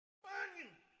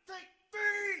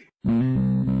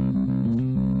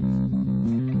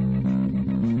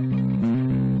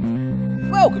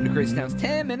Welcome to Crazy Town's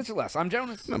 10 Minutes or Less. I'm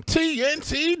Jonas. I'm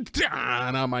TNT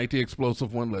Don. I'm the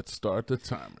explosive one. Let's start the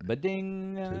timer.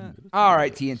 Ba-ding. All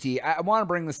right, TNT. I want to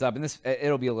bring this up, and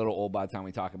it'll be a little old by the time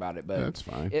we talk about it, but that's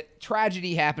fine.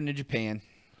 Tragedy happened in Japan.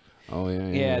 Oh yeah.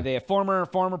 Yeah, they have former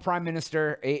Prime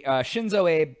Minister Shinzo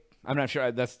Abe. I'm not sure.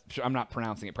 I'm not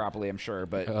pronouncing it properly. I'm sure,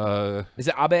 but is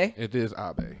it Abe? It is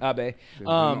Abe. Abe.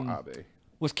 Abe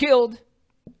Was killed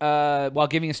while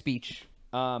giving a speech.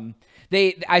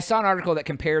 I saw an article that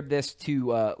compared this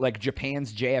to like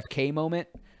Japan's JFK moment,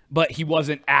 but he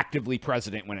wasn't actively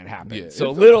president when it happened. Yeah,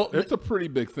 so it's a pretty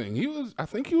big thing. I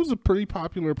think he was a pretty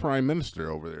popuar prime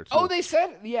minister over there too. Oh, they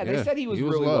said he was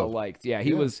really well liked. Yeah,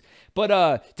 he was.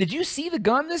 But did you see the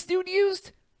gun this dude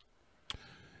used?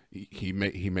 He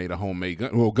made a homemade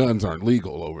gun. Well, guns aren't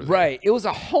legal over there. Right. It was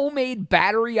a homemade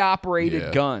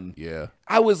battery-operated gun. Yeah.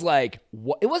 I was like,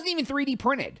 what? It wasn't even 3D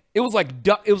printed. It was like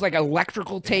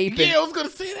electrical tape. Yeah, I was gonna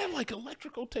say that, like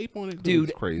electrical tape on it. Dude,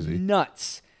 it's crazy.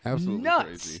 Nuts. Absolutely nuts.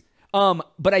 Crazy.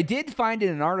 But I did find in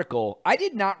an article, I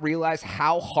did not realize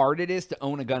how hard it is to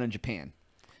own a gun in Japan.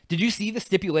 Did you see the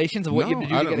stipulations of what you have to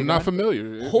do to get a gun? I'm not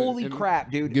familiar. Holy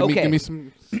crap, dude. Give me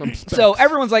some specs. So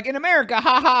everyone's like, in America,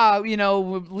 haha,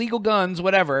 legal guns,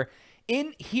 whatever.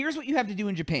 Here's what you have to do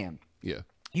in Japan. Yeah.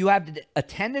 You have to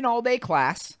attend an all-day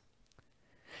class.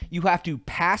 You have to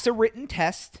pass a written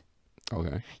test.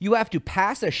 Okay. You have to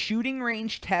pass a shooting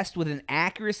range test with an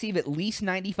accuracy of at least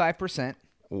 95%.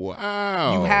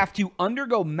 Wow. You have to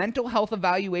undergo mental health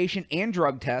evaluation and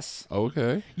drug tests.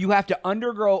 Okay. You have to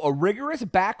undergo a rigorous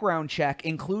background check,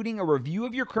 including a review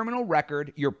of your criminal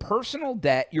record, your personal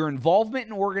debt, your involvement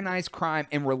in organized crime,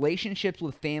 and relationships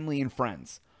with family and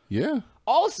friends. Yeah.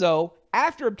 Also,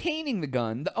 after obtaining the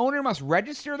gun, the owner must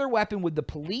register their weapon with the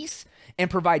police and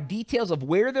provide details of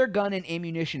where their gun and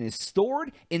ammunition is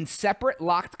stored in separate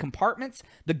locked compartments.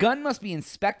 The gun must be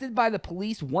inspected by the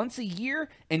police once a year,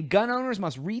 and gun owners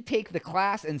must retake the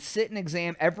class and sit an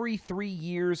exam every 3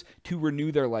 years to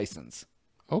renew their license.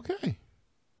 Okay.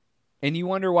 And you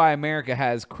wonder why America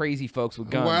has crazy folks with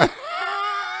guns.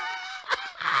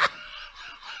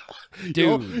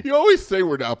 Dude, you always say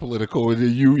we're not political, and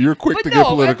you're quick to get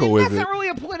political with it. That's not really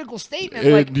a political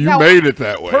statement. You made it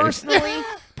that way.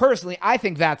 Personally, I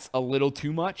think that's a little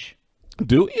too much.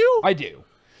 Do you? I do.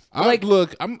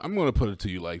 Look, I'm going to put it to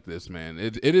you like this, man.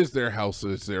 It is their house,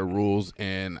 it's their rules,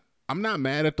 and I'm not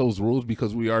mad at those rules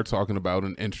because we are talking about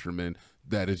an instrument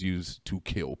that is used to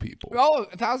kill people. Oh,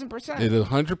 1,000%. It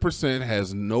 100%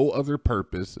 has no other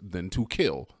purpose than to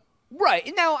kill.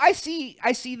 Right. Now, I see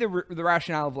the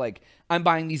rationale of, like, I'm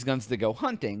buying these guns to go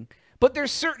hunting, but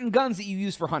there's certain guns that you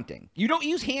use for hunting. You don't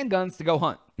use handguns to go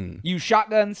hunt. You use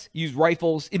shotguns, use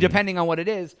rifles, depending on what it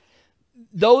is.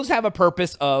 Those have a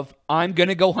purpose of, I'm going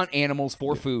to go hunt animals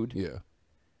for food. Yeah.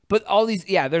 But all these,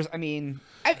 any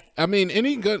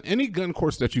gun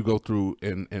course that you go through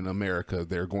in America,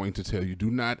 they're going to tell you, do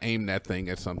not aim that thing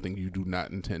at something you do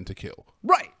not intend to kill.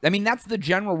 Right. I mean, that's the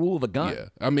general rule of a gun. Yeah.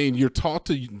 I mean, you're taught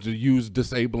to use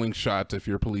disabling shots if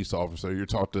you're a police officer. You're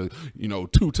taught to,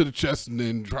 two to the chest and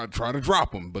then try to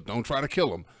drop them, but don't try to kill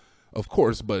them. Of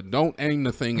course, but don't aim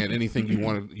the thing at anything you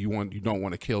don't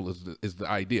want to kill is the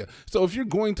idea. So if you're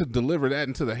going to deliver that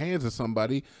into the hands of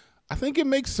somebody, I think it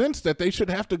makes sense that they should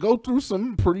have to go through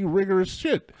some pretty rigorous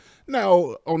shit.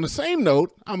 Now, on the same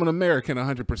note, I'm an American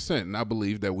 100%, and I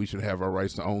believe that we should have our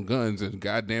rights to own guns, and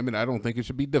goddamn it, I don't think it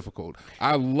should be difficult.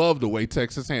 I love the way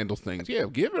Texas handles things. Yeah,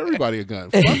 give everybody a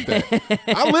gun. Fuck that.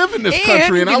 I live in this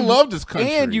country, and I love this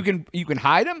country. And you can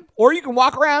hide them, or you can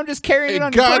walk around just carrying it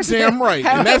on your person. Goddamn right.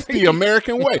 And that's the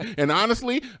American way. And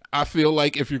honestly, I feel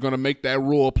like if you're going to make that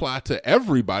rule apply to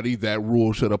everybody, that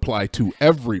rule should apply to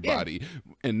everybody. Yeah.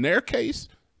 In their case,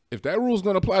 if that rule is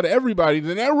going to apply to everybody,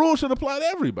 then that rule should apply to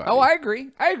everybody. Oh, I agree.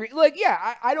 Like,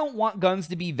 yeah, I don't want guns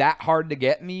to be that hard to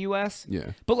get in the U.S.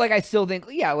 Yeah. But, like, I still think,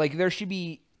 yeah, like, there should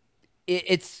be,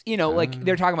 like,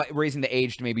 they're talking about raising the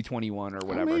age to maybe 21 or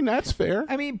whatever. I mean, that's fair.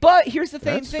 I mean, but here's the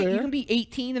thing. That's fair. You can be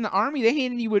 18 in the Army. They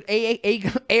handed you an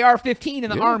AR-15 in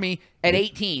the Army at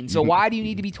 18. So why do you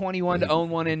need to be 21 to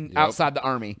own one outside the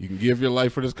Army? You can give your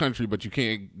life for this country, but you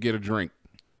can't get a drink.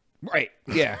 Right.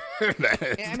 Yeah.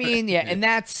 I mean, yeah, and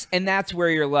that's where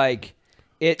you're like,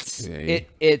 it's weird.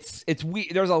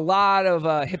 There's a lot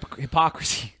of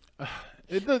hypocrisy.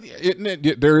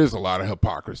 There is a lot of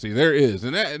hypocrisy. There is,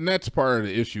 and that's part of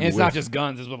the issue. And it's not just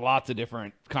guns; it's with lots of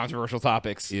different controversial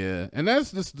topics. Yeah, and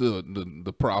that's just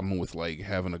the problem with like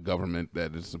having a government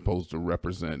that is supposed to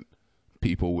represent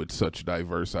people with such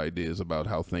diverse ideas about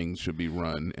how things should be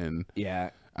run. And yeah,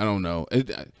 I don't know.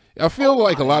 I feel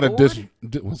like a lot of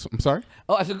I'm sorry.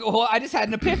 Oh, well, I just had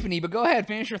an epiphany, but go ahead,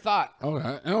 finish your thought. Oh,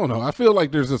 I don't know. I feel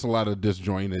like there's just a lot of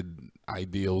disjointed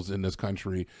ideals in this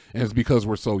country, and it's because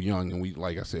we're so young, and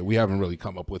like I said, we haven't really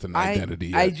come up with an identity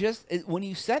yet. When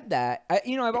you said that,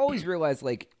 I've always realized,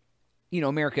 like,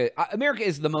 America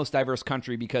is the most diverse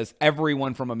country because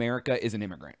everyone from America is an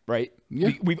immigrant, right?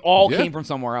 Yeah. We've all came from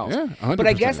somewhere else. Yeah, 100%. But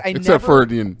I guess except for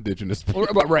the indigenous people.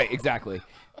 Right, exactly.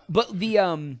 But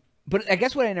but I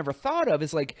guess what I never thought of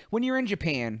is, like, when you're in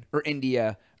Japan or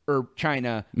India or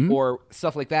China or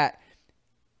stuff like that,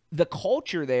 the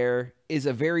culture there is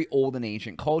a very old and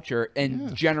ancient culture,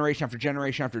 and generation after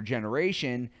generation after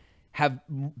generation have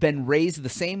been raised the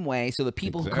same way. So the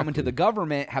people who come into the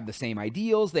government have the same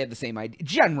ideals. They have the same idea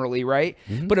generally, right?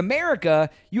 But America,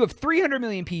 you have 300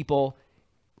 million people.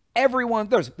 Everyone,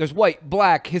 there's white,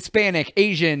 black, Hispanic,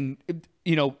 Asian,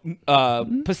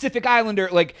 Pacific Islander,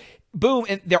 like, boom,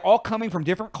 and they're all coming from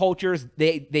different cultures.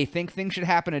 They think things should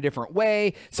happen a different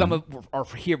way. Some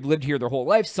have lived here their whole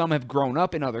life. Some have grown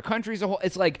up in other countries.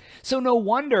 It's like, so no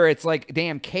wonder it's like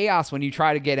damn chaos when you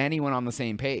try to get anyone on the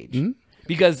same page.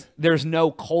 Because there's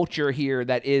no culture here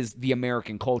that is the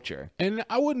American culture. And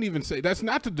I wouldn't even say that's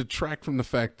not to detract from the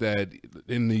fact that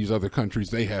in these other countries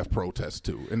they have protests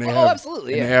too, and they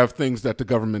absolutely, they have things that the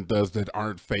government does that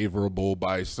aren't favorable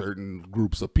by certain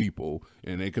groups of people,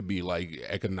 and it could be like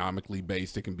economically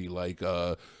based. It can be like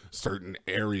certain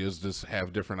areas just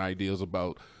have different ideas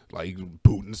about, like,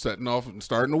 Putin setting off and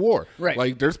starting a war. Right.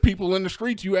 Like, there's people in the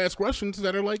streets, you ask Russians,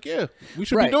 that are like, yeah, we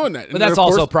should be doing that. But that's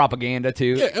also propaganda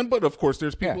too. Yeah, but of course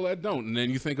there's people that don't. And then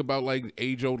you think about, like,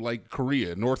 age-old, like,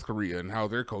 Korea, North Korea, and how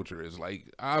their culture is.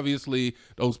 Like, obviously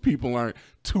those people aren't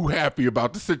too happy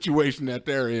about the situation that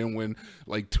they're in when,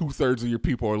 like, 2/3 of your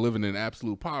people are living in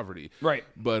absolute poverty. Right.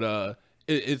 But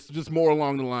it's just more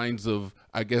along the lines of,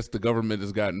 I guess the government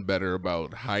has gotten better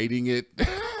about hiding it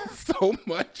so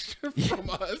much from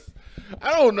us.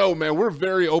 I don't know, man. We're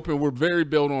very open. We're very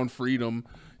built on freedom,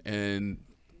 and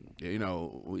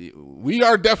we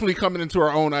are definitely coming into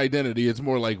our own identity. It's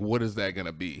more like, what is that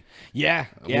gonna be? Yeah.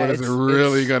 What is it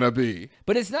really gonna be?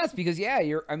 But it's nuts because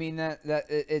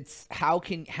it's how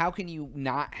can you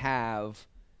not have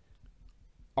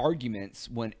arguments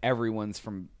when everyone's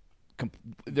from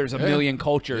there's a million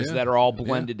cultures that are all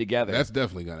blended together. That's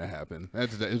definitely going to happen.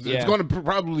 It's going to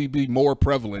probably be more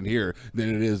prevalent here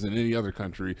than it is in any other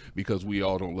country because we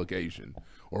all don't look Asian,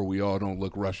 or we all don't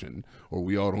look Russian, or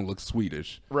we all don't look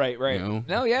Swedish. Right.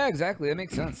 No, yeah, exactly. That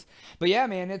makes sense. But yeah,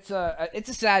 man, it's a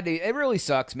sad day. It really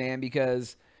sucks, man,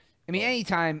 because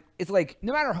anytime, it's like,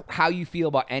 no matter how you feel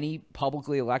about any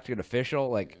publicly elected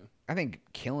official, like, I think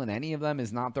killing any of them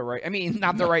is not the right.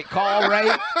 Not the right call,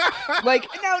 right? Like,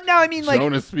 no. I mean, like,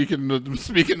 Jonah's speaking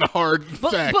the hard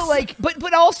facts.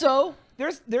 But also,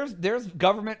 there's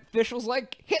government officials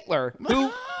like Hitler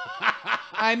who.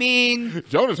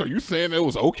 Jonas, are you saying it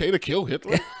was okay to kill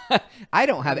Hitler? I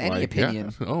don't have any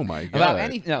opinion. Oh my god. About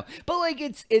any but like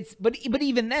but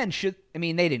even then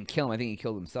they didn't kill him. I think he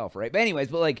killed himself, right? But anyways,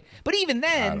 but even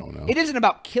then, I don't know. It isn't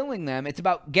about killing them. It's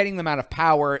about getting them out of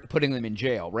power, putting them in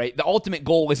jail, right? The ultimate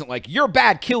goal isn't like, you're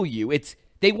bad, kill you. It's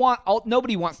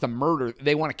nobody wants to murder.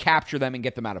 They want to capture them and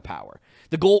get them out of power.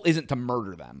 The goal isn't to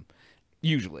murder them,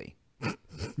 usually.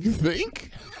 You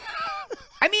think?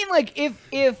 Like, if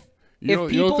you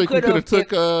don't think we could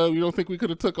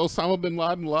have took Osama bin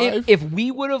Laden alive? If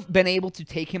we would have been able to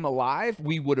take him alive,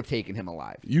 we would have taken him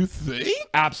alive. You think?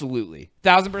 Absolutely.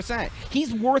 1000%.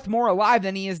 He's worth more alive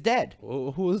than he is dead.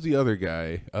 Well, who was the other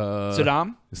guy?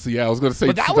 Saddam? So yeah, I was going to say,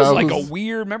 but that was like a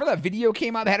weird, remember that video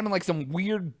came out? They had him in like some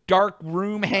weird dark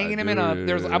room, hanging him in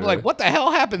I'm like, what the hell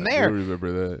happened there? I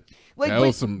remember that. Like, that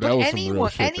was some real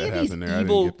shit any of these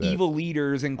evil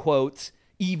leaders, in quotes,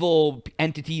 evil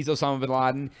entities, Osama bin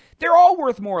Laden, they're all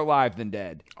worth more alive than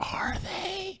dead. Are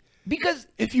they? Because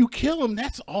if you kill them,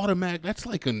 that's automatic. That's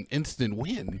like an instant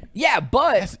win. Yeah,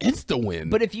 but that's instant win.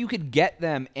 But if you could get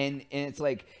them, and it's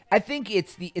like, I think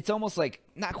it's almost like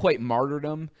not quite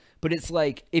martyrdom, but it's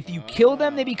like, if you kill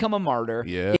them, they become a martyr.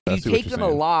 Yeah, if you take them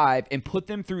alive and put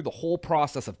them through the whole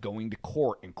process of going to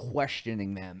court and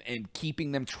questioning them and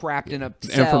keeping them trapped in a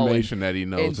cell, information that he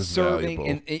knows is valuable,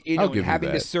 and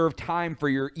having to serve time for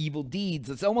your evil deeds,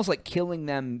 it's almost like killing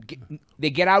them. They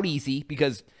get out easy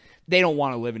because they don't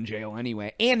want to live in jail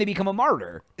anyway, and they become a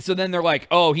martyr. So then they're like,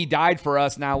 oh, he died for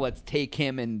us, now let's take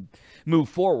him and move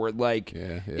forward. Like,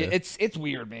 it's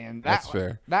weird, man. That's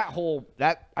fair.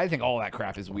 I think all that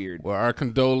crap is weird. Well, our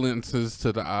condolences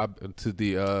to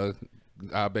the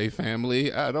Abe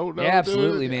family. I don't know. Yeah,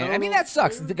 absolutely, man. That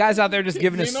sucks. The guys out there just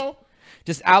giving us.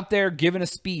 just out there giving a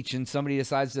speech and somebody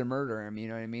decides to murder him. You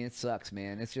know what I mean? It sucks,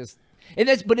 man. It's just,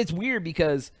 but it's weird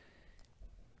because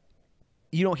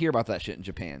you don't hear about that shit in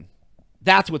Japan.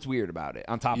 That's what's weird about it.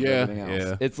 On top of everything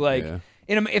else, it's like,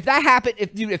 if that happened,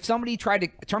 if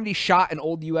somebody shot an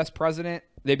old U.S. president,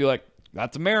 they'd be like,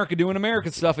 that's America doing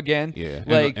American stuff again. Yeah,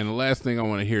 like, and the last thing I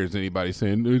want to hear is anybody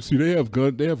saying, "See, they have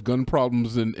gun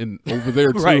problems in over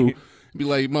there too." Right. Be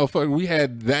like, motherfucker, we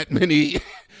had that many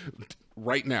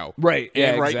right now, right?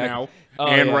 Yeah, and right exactly. now, Oh,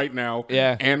 and yeah. right now,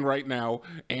 Yeah. and right now,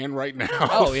 and right now.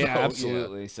 Oh yeah, So,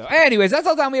 absolutely. So, anyways, that's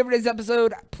all the time we have for today's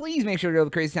episode. Please make sure to go to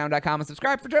crazytown.com and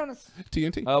subscribe for Jonas.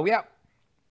 TNT. Oh, we out.